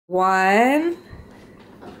One.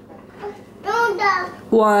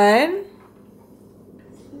 One.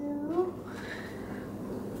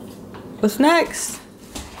 What's next?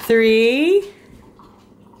 3.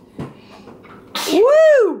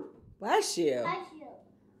 Woo! Bless you.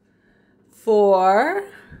 4.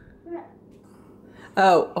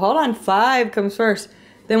 Oh, hold on. 5 comes first.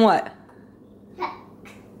 Then what?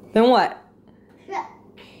 Then what?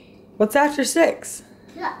 What's after 6?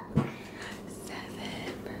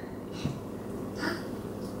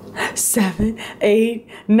 7, 8,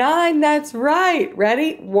 9. That's right.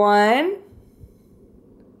 Ready? 1.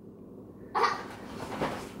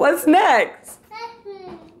 What's next?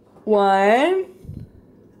 1,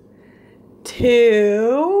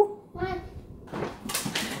 2.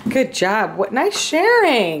 Good job. What nice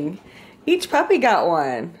sharing. Each puppy got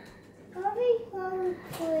one.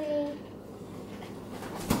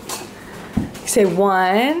 Say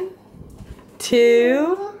 1,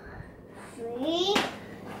 2, 3,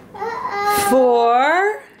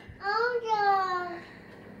 4.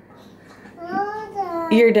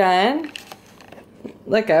 You're done.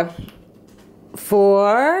 Let go.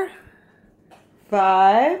 4,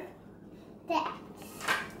 5.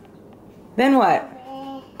 Then what?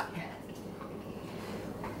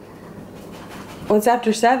 What's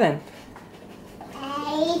after 7?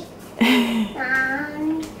 8,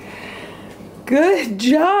 9. Good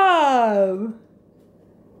job.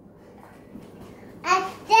 I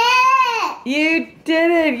did it. You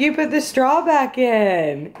did it. You put the straw back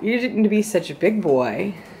in. You didn't be such a big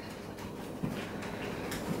boy.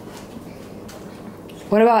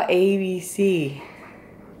 What about ABC?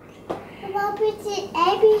 Papa said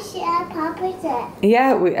ABC and Papa said.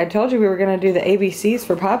 Yeah, I told you we were going to do the ABCs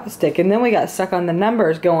for Papa Stick, and then we got stuck on the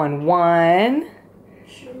numbers going 1,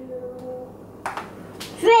 2,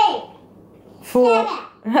 3, 4.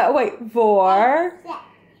 Wait, 4,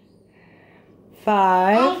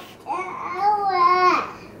 5,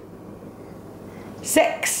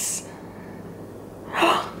 6.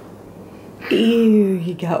 Ew,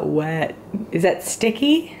 you got wet. Is that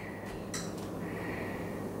sticky?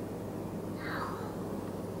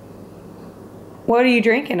 What are you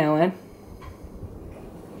drinking, Owen?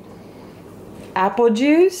 Apple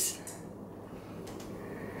juice?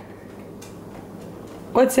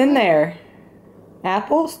 What's in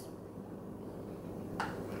apples?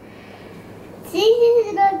 This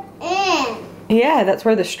is not in. Yeah, that's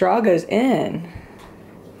where the straw goes in.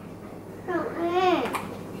 Not in.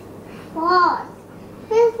 What?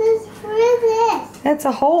 This is for this. That's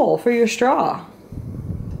a hole for your straw.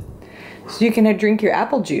 So you can drink your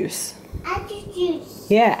apple juice. Apple juice.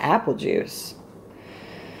 Yeah, apple juice.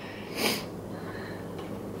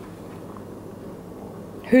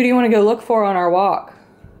 Who do you want to go look for on our walk?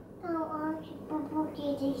 Papa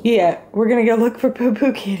Kitty. Yeah, we're going to go look for Poo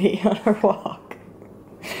Poo Kitty on our walk.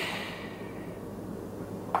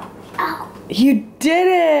 Oh. You did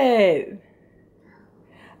it!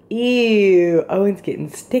 Ew, Owen's getting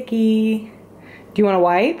sticky. Do you want to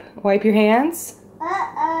wipe? Wipe your hands?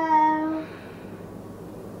 Uh-oh.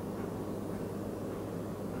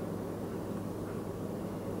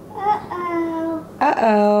 Uh-oh.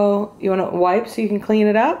 Uh-oh. You want to wipe so you can clean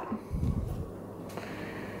it up?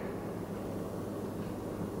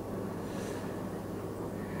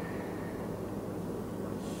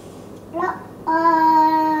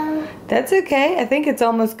 Uh-oh. That's okay. I think it's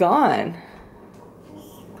almost gone.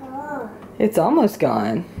 Oh. It's almost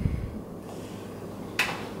gone.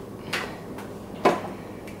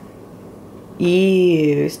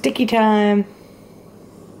 Ew, sticky time.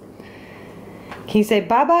 Can you say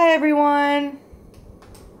bye-bye, everyone?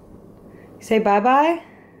 Say bye-bye?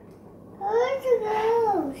 Where's it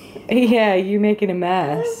goes? Yeah, you making a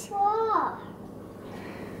mess.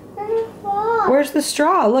 Where's the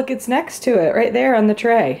straw? Look, it's next to it, right there on the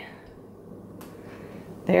tray.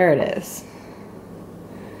 There it is.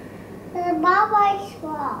 The bye-bye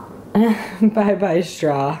straw. Bye-bye,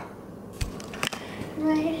 straw.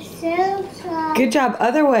 My so straw. Good job.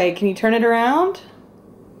 Other way. Can you turn it around?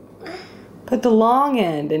 Put the long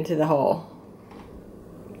end into the hole.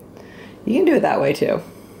 You can do it that way too.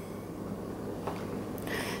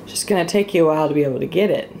 It's just going to take you a while to be able to get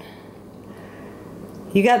it.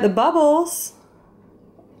 You got the bubbles.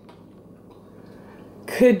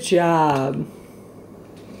 Good job.